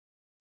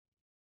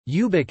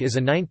Ubik is a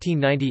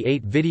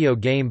 1998 video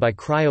game by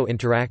Cryo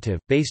Interactive,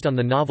 based on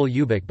the novel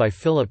Ubik by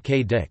Philip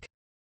K. Dick.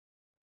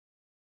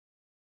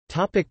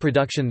 Topic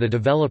production. The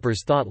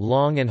developers thought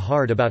long and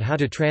hard about how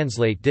to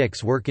translate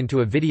Dick's work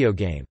into a video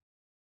game.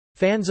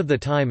 Fans of the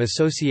time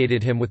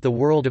associated him with the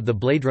world of the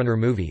Blade Runner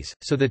movies,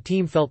 so the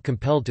team felt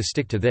compelled to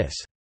stick to this.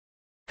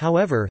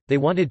 However, they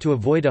wanted to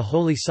avoid a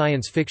wholly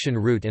science fiction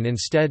route and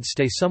instead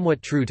stay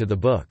somewhat true to the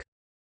book.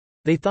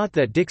 They thought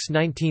that Dick's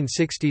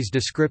 1960s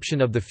description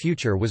of the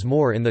future was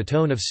more in the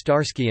tone of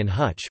Starsky and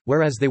Hutch,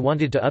 whereas they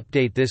wanted to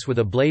update this with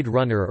a Blade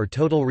Runner or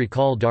Total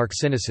Recall dark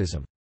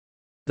cynicism.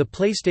 The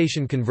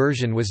PlayStation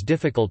conversion was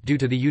difficult due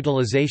to the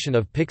utilization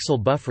of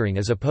pixel buffering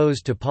as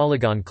opposed to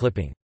polygon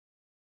clipping.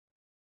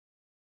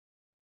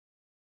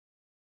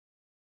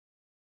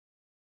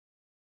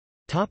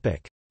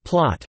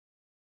 Plot.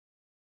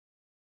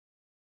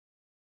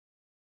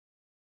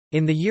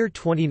 In the year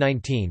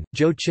 2019,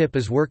 Joe Chip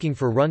is working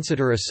for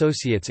Runsiter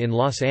Associates in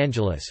Los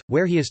Angeles,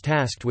 where he is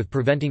tasked with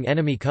preventing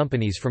enemy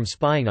companies from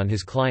spying on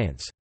his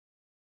clients.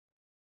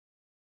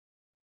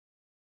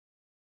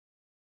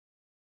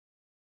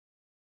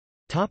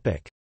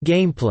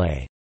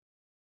 Gameplay.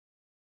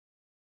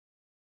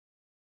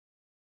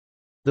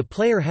 The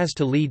player has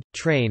to lead,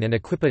 train and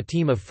equip a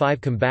team of 5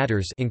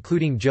 combaters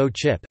including Joe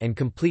Chip and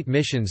complete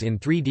missions in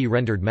 3D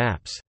rendered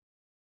maps.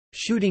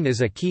 Shooting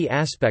is a key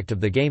aspect of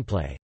the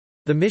gameplay.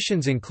 The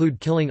missions include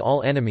killing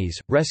all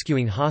enemies,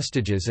 rescuing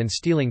hostages and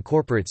stealing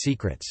corporate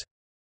secrets.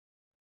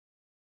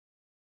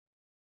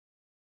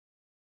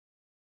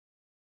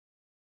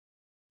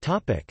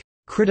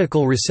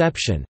 Critical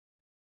reception.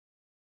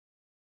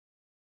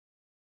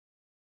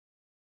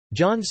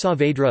 John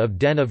Saavedra of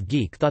Den of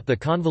Geek thought the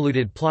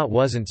convoluted plot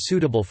wasn't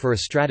suitable for a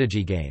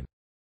strategy game.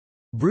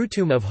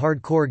 Brutum of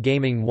Hardcore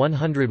Gaming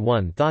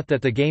 101 thought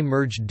that the game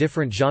merged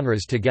different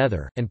genres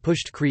together, and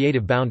pushed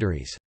creative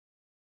boundaries.